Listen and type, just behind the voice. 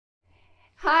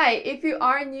Hi, if you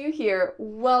are new here,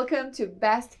 welcome to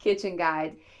Best Kitchen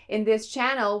Guide. In this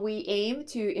channel, we aim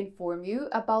to inform you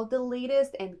about the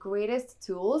latest and greatest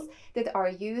tools that are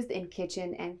used in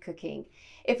kitchen and cooking.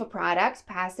 If a product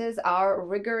passes our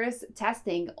rigorous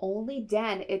testing, only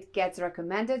then it gets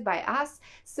recommended by us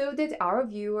so that our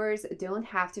viewers don't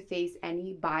have to face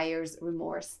any buyer's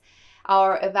remorse.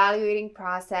 Our evaluating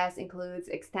process includes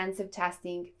extensive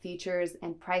testing, features,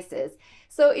 and prices.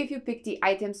 So if you pick the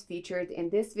items featured in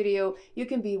this video, you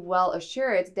can be well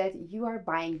assured that you are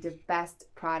buying the best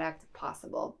product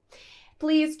possible.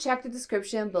 Please check the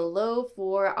description below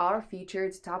for our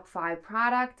featured top 5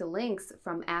 product links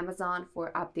from Amazon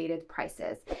for updated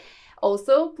prices.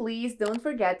 Also, please don't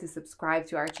forget to subscribe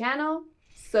to our channel.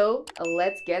 So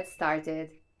let's get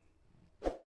started.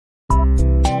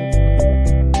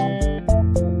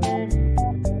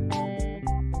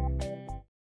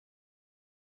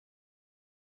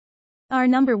 Our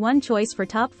number one choice for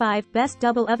top 5 best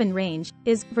double oven range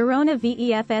is Verona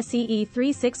VEFSEE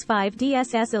 365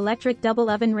 DSS electric double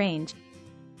oven range.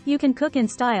 You can cook in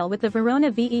style with the Verona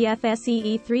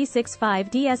VEFSEE 365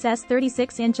 DSS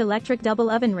 36-inch electric double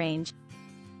oven range.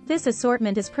 This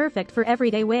assortment is perfect for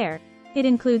everyday wear. It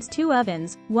includes 2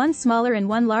 ovens, one smaller and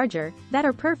one larger, that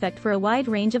are perfect for a wide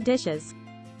range of dishes.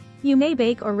 You may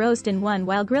bake or roast in one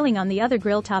while grilling on the other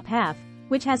grill top half,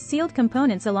 which has sealed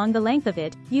components along the length of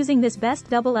it, using this best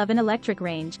double oven electric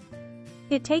range.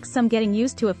 It takes some getting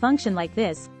used to a function like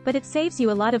this, but it saves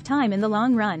you a lot of time in the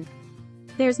long run.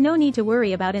 There's no need to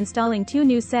worry about installing 2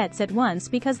 new sets at once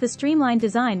because the streamlined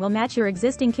design will match your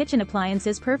existing kitchen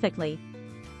appliances perfectly.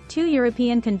 2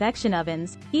 European convection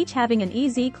ovens, each having an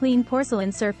easy clean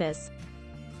porcelain surface.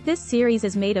 This series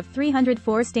is made of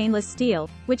 304 stainless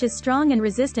steel, which is strong and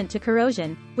resistant to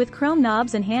corrosion, with chrome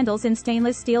knobs and handles in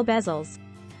stainless steel bezels.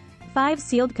 5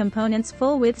 sealed components,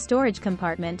 full width storage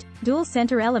compartment, dual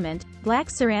center element,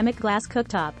 black ceramic glass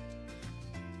cooktop.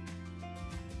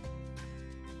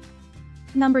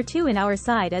 Number 2 in our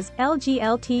side is LG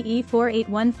LTE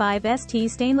 4815 ST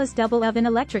stainless double oven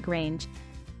electric range.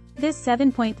 This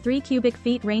 7.3 cubic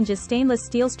feet range's stainless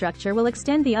steel structure will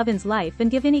extend the oven's life and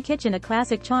give any kitchen a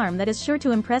classic charm that is sure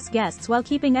to impress guests while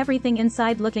keeping everything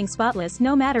inside looking spotless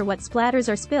no matter what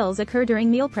splatters or spills occur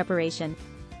during meal preparation.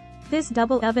 This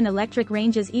double oven electric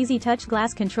range's easy touch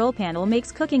glass control panel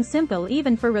makes cooking simple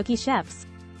even for rookie chefs.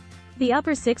 The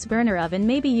upper 6-burner oven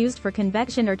may be used for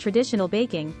convection or traditional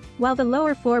baking, while the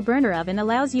lower 4-burner oven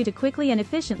allows you to quickly and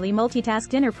efficiently multitask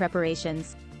dinner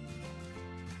preparations.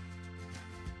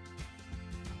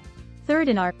 Third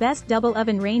in our best double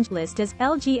oven range list is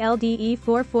LG LDE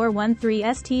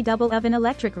 4413 ST double oven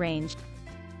electric range.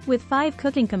 With 5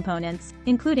 cooking components,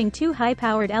 including 2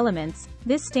 high-powered elements,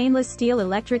 this stainless steel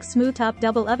electric smooth-top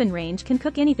double oven range can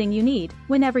cook anything you need,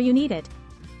 whenever you need it.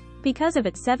 Because of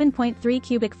its 7.3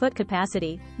 cubic foot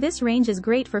capacity, this range is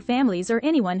great for families or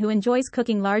anyone who enjoys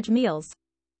cooking large meals.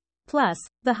 Plus,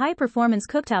 the high-performance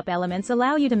cooktop elements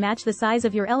allow you to match the size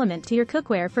of your element to your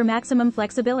cookware for maximum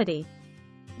flexibility.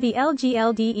 The LG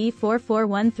LDE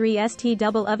 4413 ST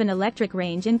double oven electric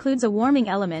range includes a warming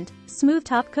element, smooth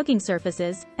top cooking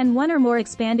surfaces, and 1 or more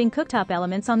expanding cooktop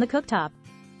elements on the cooktop.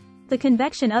 The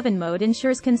convection oven mode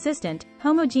ensures consistent,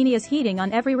 homogeneous heating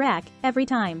on every rack, every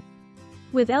time.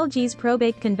 With LG's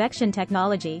ProBake convection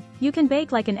technology, you can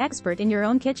bake like an expert in your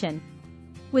own kitchen.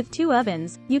 With 2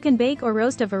 ovens, you can bake or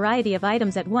roast a variety of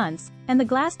items at once, and the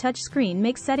glass touch screen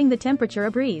makes setting the temperature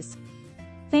a breeze.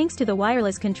 Thanks to the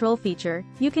wireless control feature,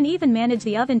 you can even manage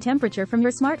the oven temperature from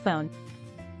your smartphone.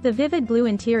 The vivid blue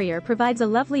interior provides a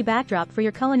lovely backdrop for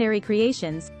your culinary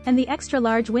creations, and the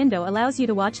extra-large window allows you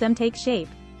to watch them take shape.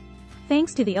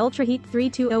 Thanks to the UltraHeat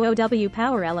 3200W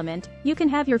power element, you can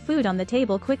have your food on the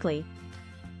table quickly.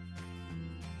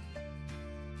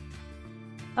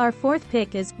 Our 4th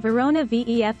pick is Verona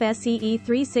VEFSEE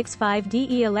 365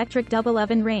 DE electric double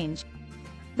oven range.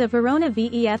 The Verona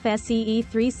VEFSEE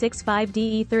 365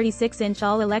 DE 36-inch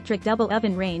all-electric double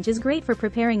oven range is great for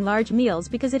preparing large meals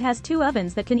because it has 2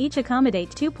 ovens that can each accommodate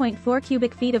 2.4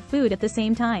 cubic feet of food at the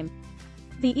same time.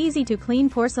 The easy-to-clean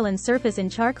porcelain surface in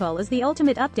charcoal is the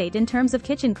ultimate update in terms of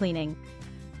kitchen cleaning.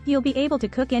 You'll be able to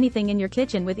cook anything in your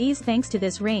kitchen with ease thanks to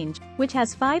this range, which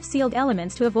has 5 sealed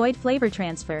elements to avoid flavor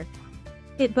transfer.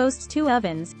 It boasts 2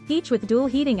 ovens, each with dual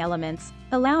heating elements,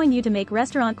 allowing you to make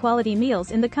restaurant-quality meals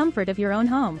in the comfort of your own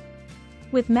home.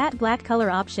 With matte black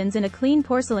color options and a clean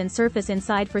porcelain surface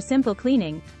inside for simple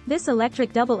cleaning, this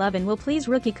electric double oven will please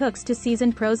rookie cooks to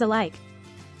seasoned pros alike.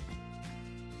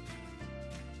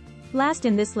 Last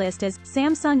in this list is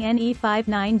Samsung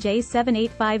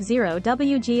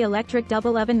NE59J7850WG electric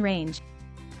double oven range.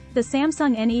 The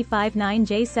Samsung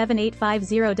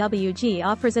NE59J7850WG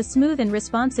offers a smooth and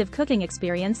responsive cooking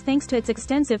experience thanks to its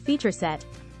extensive feature set.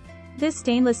 This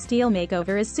stainless steel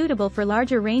makeover is suitable for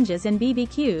larger ranges and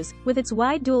BBQs, with its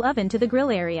wide dual oven to the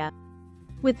grill area.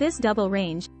 With this double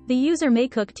range, the user may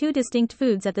cook two distinct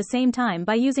foods at the same time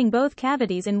by using both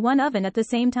cavities in one oven at the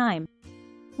same time.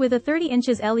 With a 30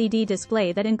 inches LED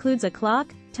display that includes a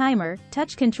clock, timer,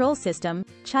 touch control system,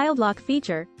 child lock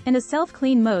feature, and a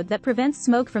self-clean mode that prevents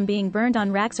smoke from being burned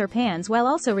on racks or pans while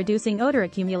also reducing odor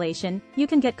accumulation, you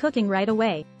can get cooking right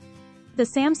away. The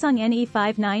Samsung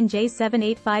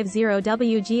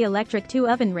NE59J7850WG electric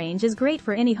 2-oven range is great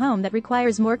for any home that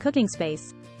requires more cooking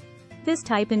space. This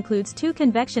type includes 2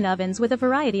 convection ovens with a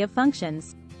variety of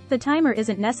functions. The timer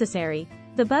isn't necessary.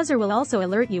 The buzzer will also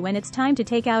alert you when it's time to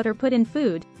take out or put in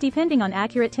food, depending on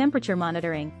accurate temperature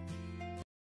monitoring.